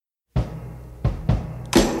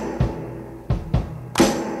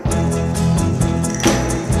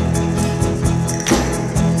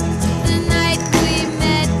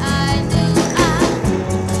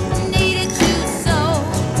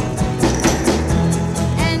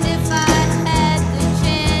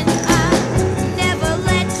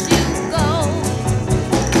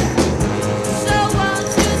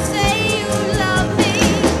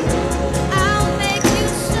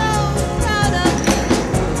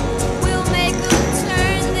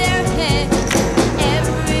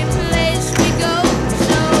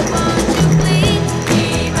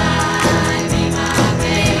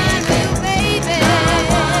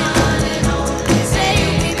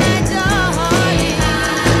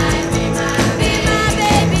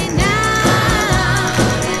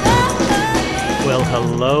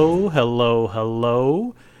Hello, hello,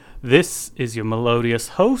 hello. This is your melodious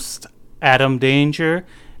host, Adam Danger.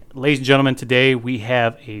 Ladies and gentlemen, today we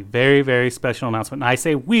have a very, very special announcement. And I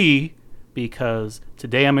say we because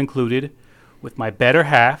today I'm included with my better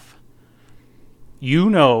half. You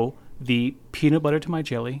know, the peanut butter to my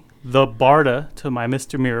jelly, the Barda to my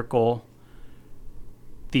Mr. Miracle,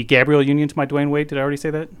 the Gabrielle Union to my Dwayne Wade. Did I already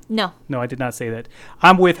say that? No. No, I did not say that.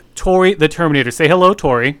 I'm with Tori the Terminator. Say hello,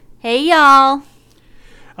 Tori. Hey, y'all.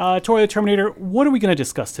 Tori the Terminator, what are we going to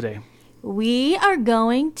discuss today? We are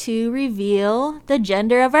going to reveal the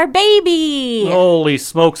gender of our baby. Holy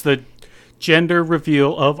smokes, the gender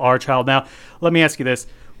reveal of our child. Now, let me ask you this.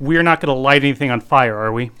 We're not going to light anything on fire,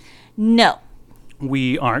 are we? No.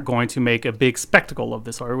 We aren't going to make a big spectacle of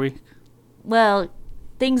this, are we? Well,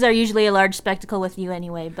 things are usually a large spectacle with you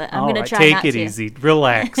anyway, but I'm going to try not to. Take it easy.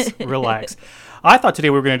 Relax. Relax. I thought today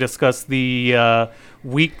we were going to discuss the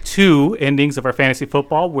Week 2 endings of our fantasy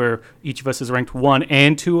football, where each of us is ranked 1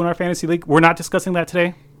 and 2 in our fantasy league. We're not discussing that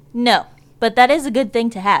today? No, but that is a good thing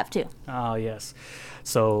to have, too. Oh, yes.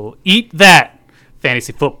 So eat that,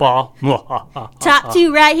 fantasy football. Top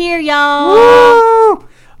 2 right here, y'all. Woo!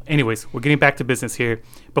 Anyways, we're getting back to business here.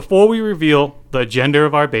 Before we reveal the gender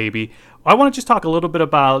of our baby, I want to just talk a little bit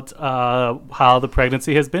about how the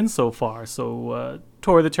pregnancy has been so far. So,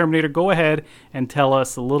 Tori the Terminator, go ahead and tell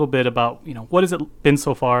us a little bit about, what has it been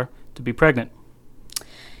so far to be pregnant?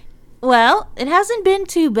 Well, it hasn't been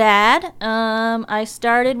too bad. I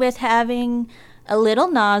started with having a little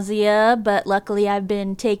nausea, but luckily I've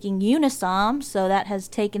been taking Unisom, so that has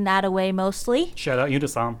taken that away mostly. Shout out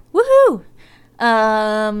Unisom. Woohoo!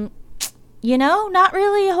 Not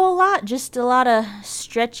really a whole lot. Just a lot of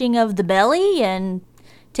stretching of the belly and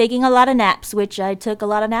taking a lot of naps, which I took a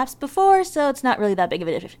lot of naps before, so it's not really that big of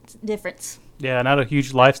a difference. Yeah, not a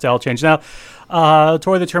huge lifestyle change. Now,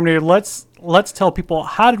 Tori the Terminator, let's tell people,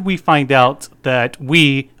 how did we find out that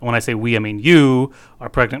we, when I say we, I mean you, are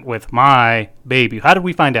pregnant with my baby? How did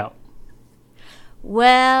we find out?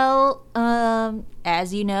 Well,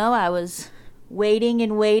 as you know, I was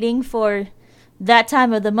waiting for that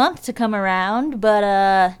time of the month to come around,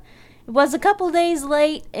 but it was a couple days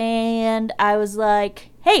late, and I was like,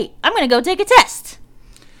 hey, I'm going to go take a test.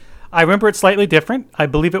 I remember it slightly different. I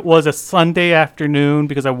believe it was a Sunday afternoon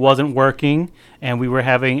because I wasn't working, and we were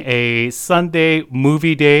having a Sunday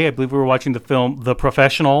movie day. I believe we were watching the film The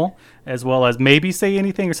Professional, as well as Maybe Say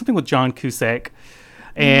Anything or something with John Cusack.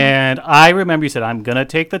 And I remember you said, I'm going to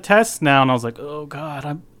take the test now, and I was like, oh,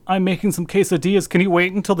 God, I'm making some quesadillas. Can you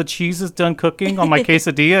wait until the cheese is done cooking on my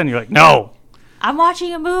quesadilla? And you're like, no. I'm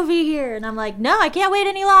watching a movie here. And I'm like, no, I can't wait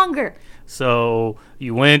any longer. So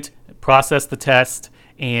you went, processed the test,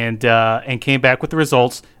 and came back with the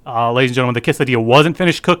results. Ladies and gentlemen, the quesadilla wasn't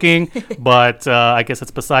finished cooking, but I guess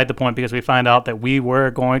that's beside the point because we found out that we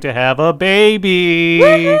were going to have a baby.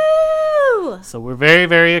 Woohoo! So we're very,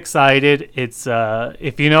 very excited. It's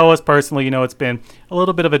if you know us personally, it's been a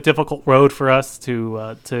little bit of a difficult road for us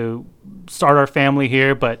to start our family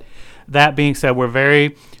here. But that being said, we're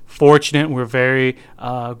very fortunate. We're very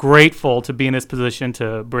grateful to be in this position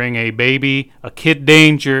to bring a baby, a kid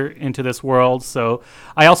Danger, into this world. So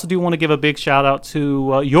I also do want to give a big shout out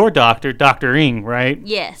to your doctor, Dr. Ng, right?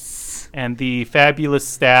 Yes. And the fabulous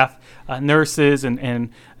staff, nurses, and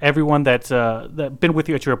everyone that's been with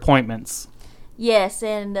you at your appointments. Yes,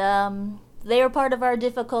 and they were part of our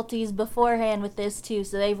difficulties beforehand with this too,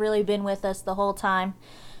 so they've really been with us the whole time.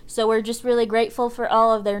 So we're just really grateful for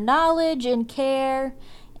all of their knowledge and care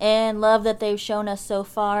and love that they've shown us so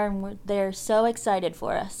far, and they're so excited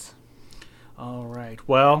for us. All right.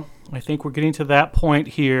 Well, I think we're getting to that point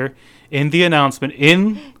here in the announcement,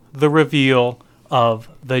 in the reveal of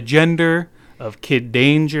the gender of Kid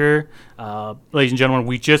Danger. Ladies and gentlemen,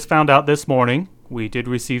 we just found out this morning. We did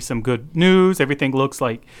receive some good news. Everything looks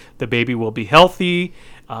like the baby will be healthy.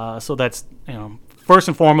 So that's, first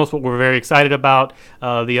and foremost what we're very excited about.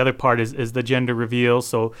 The other part is the gender reveal.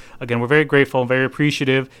 So, again, we're very grateful and very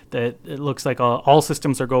appreciative that it looks like all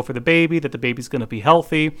systems are go for the baby, that the baby's going to be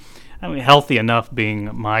healthy. I mean, healthy enough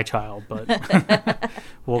being my child, but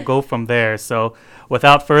we'll go from there. So,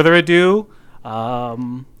 without further ado,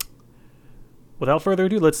 let's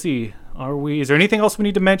see. Is there anything else we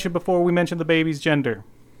need to mention before we mention the baby's gender?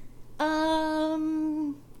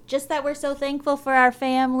 Just that we're so thankful for our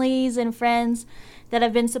families and friends that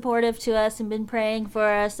have been supportive to us and been praying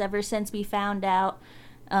for us ever since we found out.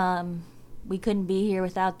 We couldn't be here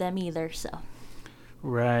without them either, so.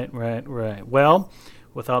 Right. Well,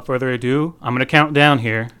 without further ado, I'm going to count down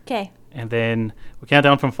here. Okay. And then we count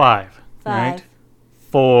down from 5. 5. Right?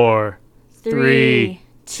 4, 3,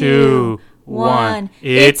 2, one.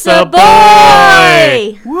 It's a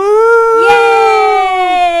boy! Woo!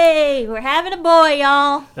 Yay! We're having a boy,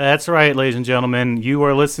 y'all. That's right, ladies and gentlemen. You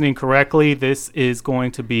are listening correctly. This is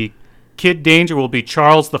going to be Kid Danger will be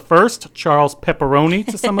Charles the First, Charles Pepperoni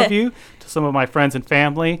to some of you, to some of my friends and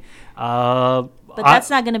family. But that's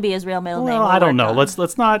not going to be his real middle name. Well, I don't know. Let's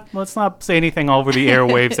not say anything over the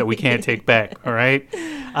airwaves that we can't take back. All right.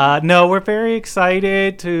 No, we're very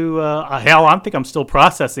excited to. Hell, I think I'm still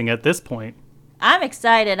processing at this point. I'm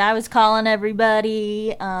excited. I was calling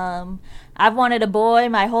everybody. I've wanted a boy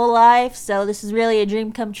my whole life, so this is really a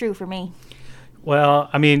dream come true for me. Well,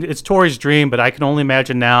 I mean, it's Tori's dream, but I can only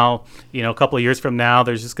imagine now, a couple of years from now,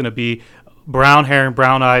 there's just going to be brown hair and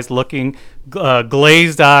brown eyes looking,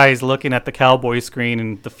 glazed eyes looking at the cowboy screen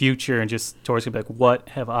in the future, and just Tori's going to be like, what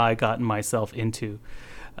have I gotten myself into?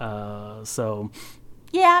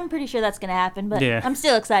 Yeah, I'm pretty sure that's going to happen, but yeah. I'm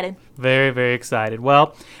still excited. Very, very excited.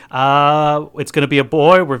 Well, it's going to be a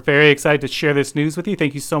boy. We're very excited to share this news with you.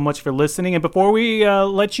 Thank you so much for listening. And before we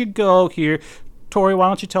let you go here, Tori, why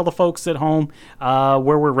don't you tell the folks at home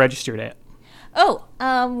where we're registered at?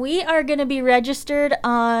 We are going to be registered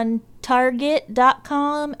on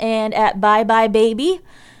Target.com and at Bye Bye Baby.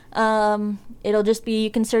 It'll just be,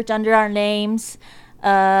 you can search under our names.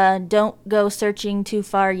 Don't go searching too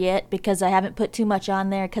far yet because I haven't put too much on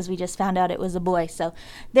there because we just found out it was a boy. So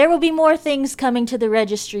there will be more things coming to the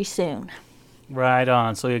registry soon. Right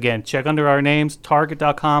on. So again, check under our names,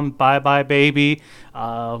 Target.com, Bye Bye Baby.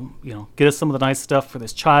 Get us some of the nice stuff for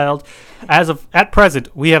this child. At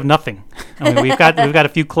present, we have nothing. I mean, we've got a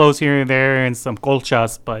few clothes here and there and some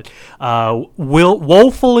colchas, but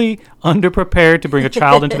woefully underprepared to bring a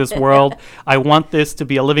child into this world. I want this to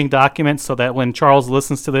be a living document so that when Charles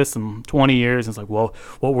listens to this in 20 years, it's like, well,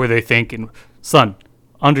 what were they thinking, son?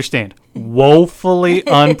 Understand, woefully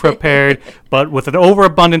unprepared, but with an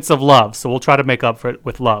overabundance of love. So we'll try to make up for it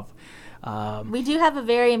with love. We do have a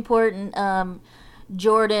very important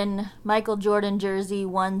Michael Jordan jersey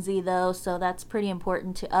onesie, though, so that's pretty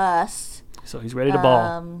important to us. So he's ready to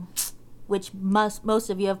ball. Which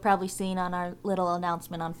most of you have probably seen on our little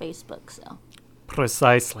announcement on Facebook. So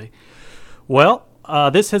precisely. Well,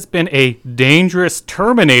 this has been a Dangerous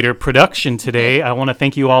Terminator production today. I want to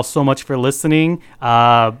thank you all so much for listening.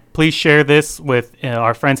 Please share this with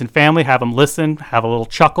our friends and family. Have them listen, have a little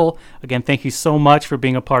chuckle. Again, thank you so much for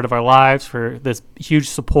being a part of our lives, for this huge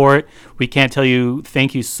support. We can't tell you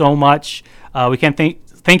thank you so much. We can't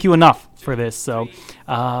thank you enough for this. So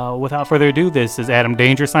without further ado, this is Adam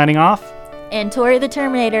Danger signing off. And Tori the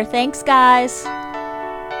Terminator. Thanks, guys.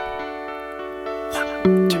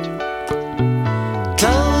 1, 2.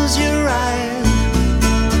 Close your eyes,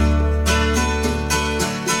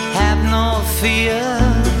 have no fear.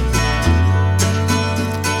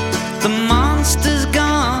 The monster's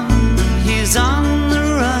gone, he's on the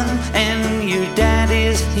run, and your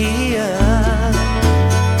daddy's here.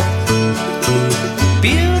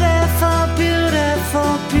 Beautiful,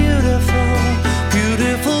 beautiful, beautiful,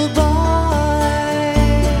 beautiful boy.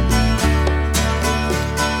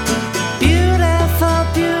 Beautiful,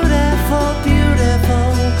 beautiful,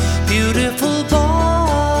 beautiful boy.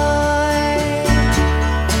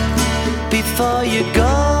 Before you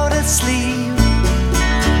go to sleep,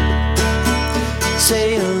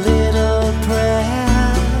 say a little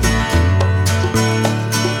prayer.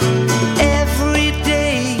 Every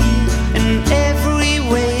day, in every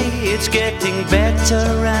way, it's getting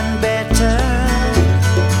better and better.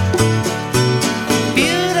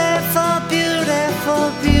 Beautiful,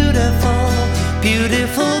 beautiful, beautiful,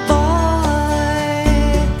 beautiful boy.